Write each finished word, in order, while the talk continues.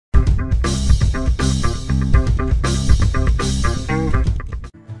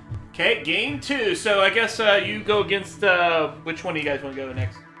Okay, game 2. So I guess you go against, which one do you guys want to go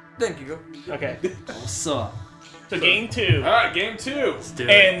next? Thank you. Okay. What's up? So game 2. Alright, game 2. Let's do it.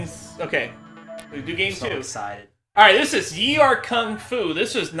 And, okay. We do game I'm so 2. excited. Alright, this is Ye Are Kung Fu.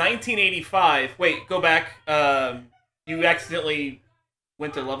 This was 1985. Wait, go back. You accidentally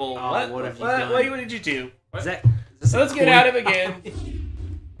went to level... Oh, what have you done? What did you do? Is that, So let's get out of it again.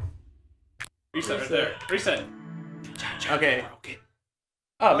 Reset right there. Reset. Okay.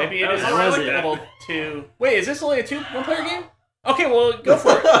 Oh, maybe it is How was it? level 2. Wait, is this only a one-player game? Okay, well, go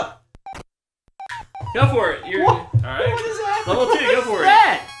for it. Go for it. You're Alright. What is that? level 2. Go for it.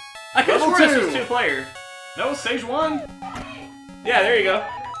 That? I could have Level sworn this was 2. 2-player. No, stage 1. Yeah, there you go.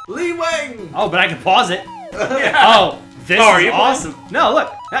 Lee Wang! Oh, but I can pause it. Yeah. Oh, this Oh, are is you awesome. No,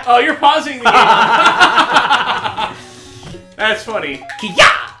 look. Oh, you're pausing the game. That's funny. Kia!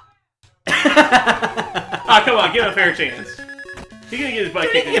 Ah, come on, give him a fair chance. He's gonna get his butt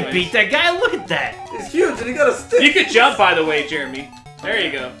Dude, kicked you can anyways. beat that guy. Look at that. He's huge and he got a stick! You could jump, by the way, Jeremy. There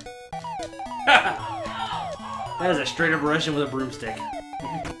you go. That is a straight up Russian with a broomstick.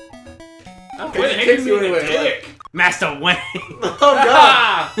 Okay. Quit kicks hitting me you in the anyway, dick. Master Wayne. Oh god!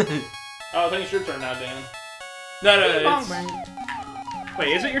 Ah! Oh, I think it's your turn now, Dan. No, it's...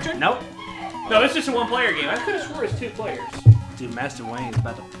 Wait, is it your turn? Nope. No, it's just a one-player game. I could have swore it's 2 players. Dude, Master Wayne is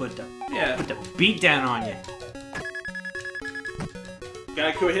about to put the Yeah. beat down on you.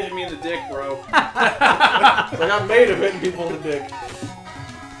 Gotta quit hitting me in the dick, bro. It's like I'm made of hitting people in the dick.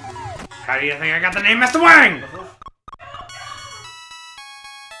 How do you think I got the name Master Wayne?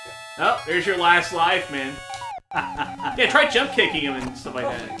 Oh, there's your last life, man. Yeah, try jump kicking him and stuff like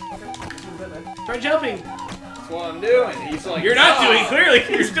that. Try jumping. That's what I'm doing. He's like, You're not "Oh." doing clearly.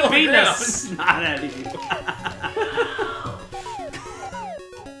 You're still on the Beating the ground. snot out of you.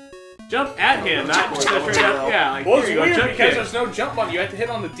 Jump at him, not straight up. Yeah, like Well, here it's you go, weird jump because kick. there's no jump button. You have to hit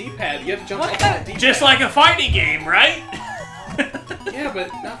on the D-pad. You have to jump up on the D-pad. Just like a fighting game, right? Yeah,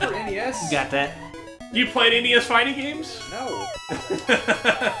 but not for NES. You got that? You played NES fighting games? No.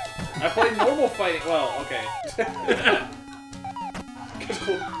 I played normal fighting. Well, okay.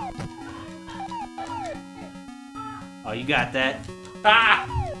 Oh, you got that. Ah!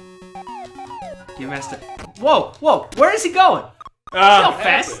 You messed up. Whoa, whoa, where is he going? So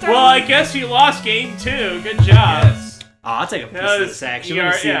fast. Well, I guess you lost game 2. Good job. Yes. Oh, I'll take a piece No, of this action. Let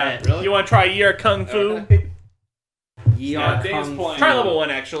me see yeah. that. Really? You want to try Ye Are Kung Fu? Ye Yeah, Are Dave's Kung playing. Try level 1,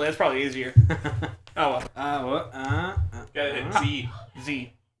 actually. That's probably easier. Oh, well. What? Gotta hit Z.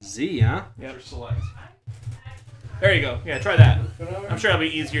 Z. Z, huh? Yep. For select. There you go. Yeah, try that. I'm sure it'll be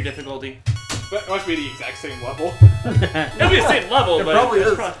easier difficulty. But it must be the exact same level. It'll be the same level, It but probably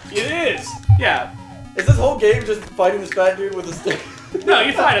it's is. It is. Yeah. Is this whole game just fighting this fat dude with a stick? No,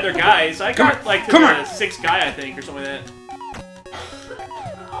 you fight other guys. I got like to Come the on. 6th guy, I think, or something like that.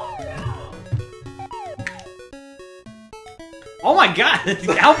 Oh my god!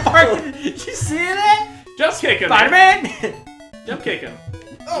 How far did you see that? Jump kick him, man. Spider-Man! Jump kick him.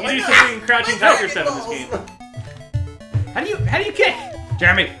 Oh You my do god! something crouching tiger stuff in this game. How do you kick?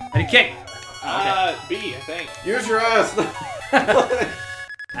 Jeremy, how do you kick? B, I think. Use your ass!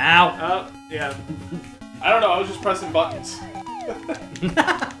 Ow. Oh, yeah. I don't know. I was just pressing buttons. Like you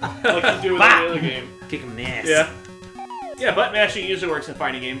do with Bah! any other game. Kick him in the ass. Yeah. Yeah, button mashing usually works in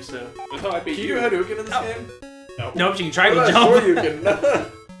fighting games, so. That's how I beat Can you. you do Hadouken in this game? No. Nope, you can I'm triangle not jump. sure you can.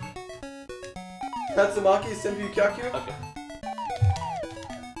 Tatsumaki Senpyu Kyaku? Okay.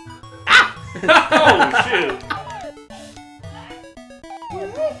 Oh, shoot.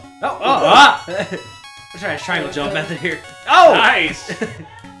 I'm trying to triangle jump method here. Oh! Nice.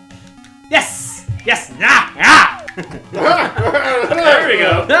 Yes! Yes! Nah! Ah! There we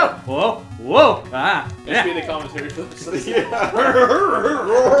go. No! Whoa! Whoa! Ah! That should be the commentary for this. No!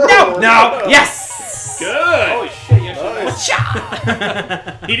 No! Yes! Good. Holy shit! You actually Nice.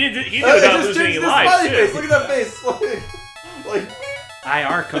 He did it It without just losing any changed his lives, smiley face. too. Look at that face. Like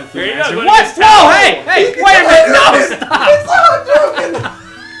IR Kung Fu There you go, Master. go to What? this No! tower. Hey! Hey! Wait a minute! No! Stop! It's not joking.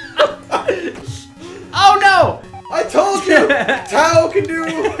 Oh no! I told you. Tao can do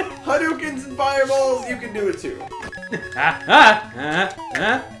Hadoukens and fireballs. You can do it too.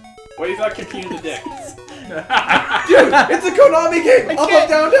 Wait, he's not kicking you in the dick. Dude, it's a Konami game. Up, up,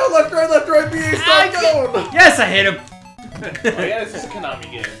 down, down, left, right, B, start, down. Yes, I hit him. Oh yeah, this is a Konami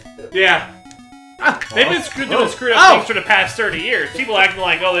game. Yeah. They've been doing screwed up things for the past 30 years. People acting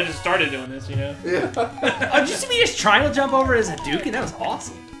like, oh, they just started doing this, you know? Yeah. Oh, did you see me just triangle jump over his Hadouken? That was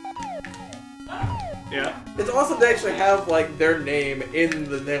awesome. Yeah. It's awesome to actually have like their name in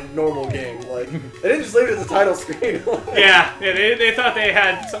the normal game. Like they didn't just leave it as a title screen. Yeah, they thought they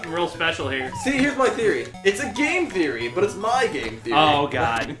had something real special here. See, here's my theory. It's a game theory, but it's my game theory. Oh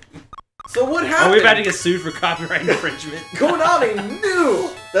god. So what happened? Are we about to get sued for copyright infringement? Konami knew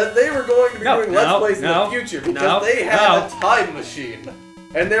that they were going to be doing Let's Plays in the future because they had a time machine.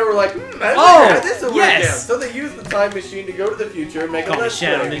 And they were like, this will work out. So they used the time machine to go to the future and make a Let's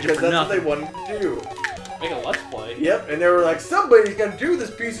Play because that's what they wanted to do. Make a Let's Play? Yep, and they were like, somebody's gonna do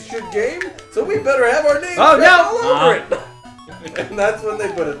this piece of shit game, so we better have our names all over it. And that's when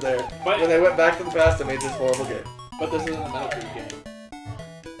they put it there. But when they went back to the past and made this horrible game. But this isn't a Metal Gear game.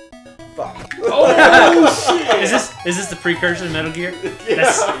 Fuck. Oh shit! Is this the precursor to Metal Gear? Yeah.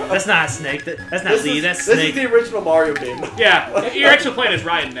 That's not a Snake. That's not Lee. That's This Snake. is the original Mario game. Yeah, you're actually playing as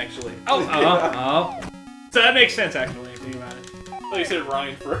Raiden, actually. Oh. So that makes sense, actually, if you think about it. I thought you said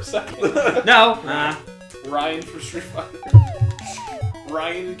Ryan for a second. No. Ryan for Street Fighter.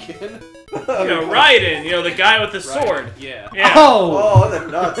 Ryan Kin. Raiden, the guy with the sword. Yeah. Oh, that's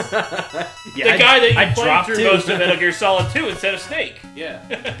nuts. Yeah, the guy that you played dropped through most of Metal Gear Solid 2 instead of Snake. Yeah.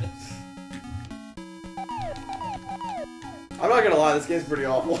 I'm not gonna lie, this game's pretty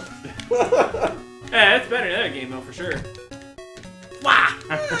awful. Yeah, it's better than that game, though, for sure.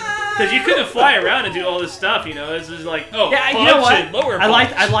 Because you couldn't fly around and do all this stuff, This is like, punch and lower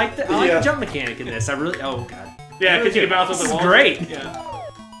punch. I like the jump mechanic in this. I really. Oh god. Yeah, because you can bounce off the This wall. is great. Yeah.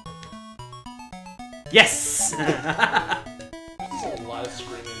 Yes. There's a lot of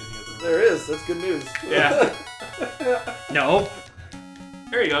screaming in the other room. There is. That's good news. Yeah. No.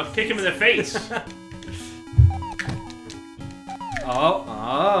 There you go. Kick him in the face.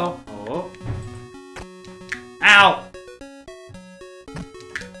 Oh. Ow.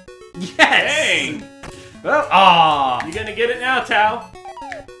 Yes. Dang. Oh. You gonna get it now, Tao?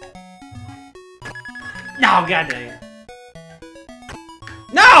 No, god dang it.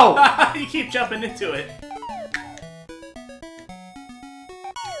 No! You keep jumping into it.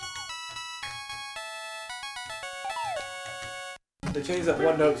 They changed that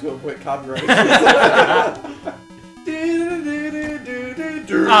one note to avoid copyright.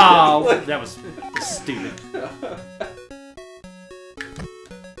 Oh, that was stupid.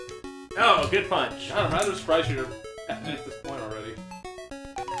 Oh, good punch. God, I'm rather surprised you're at this point already.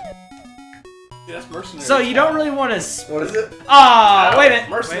 Yeah, that's Mercenary. So you don't really want to. What is it? Oh, wait a minute.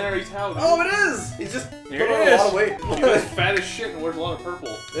 Mercenary Tao. Oh, it is! He's just put There on it a is. lot of weight. He was fat as shit and wears a lot of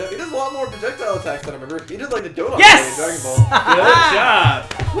purple. Yeah, he does a lot more projectile attacks than I remember. He did like the donut Yes! in Dragon Ball. Good job.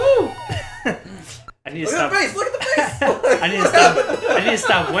 Woo! I need to Look stop. at the face! Look at the face! I need to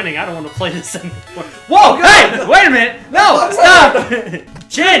stop winning. I don't want to play this anymore. Whoa! Hey! Wait a minute! No! Stop!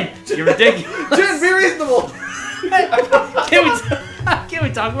 Jin! You're ridiculous. Jin, be reasonable! Can we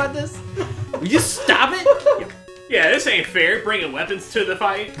talk about this? Will you stop it? Yeah, this ain't fair. Bringing weapons to the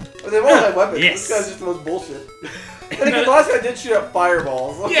fight. But they won't have weapons. Yes. This guy's just the most bullshit. And again, the last guy did shoot up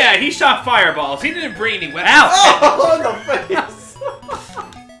fireballs. Yeah, he shot fireballs. He didn't bring any weapons. Ow! Oh, in the face!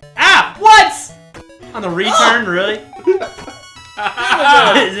 Ah! What? On the return, really?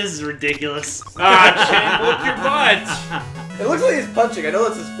 This is ridiculous. Ah, Chin, whoop your butt. It looks like he's punching. I know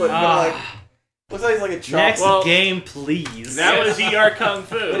that's his foot, but like, looks like he's like a chop. Next Well, game, please. That was ER Kung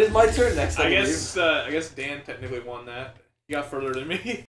Fu. It is my turn next. I guess Dan technically won that. He got further than me.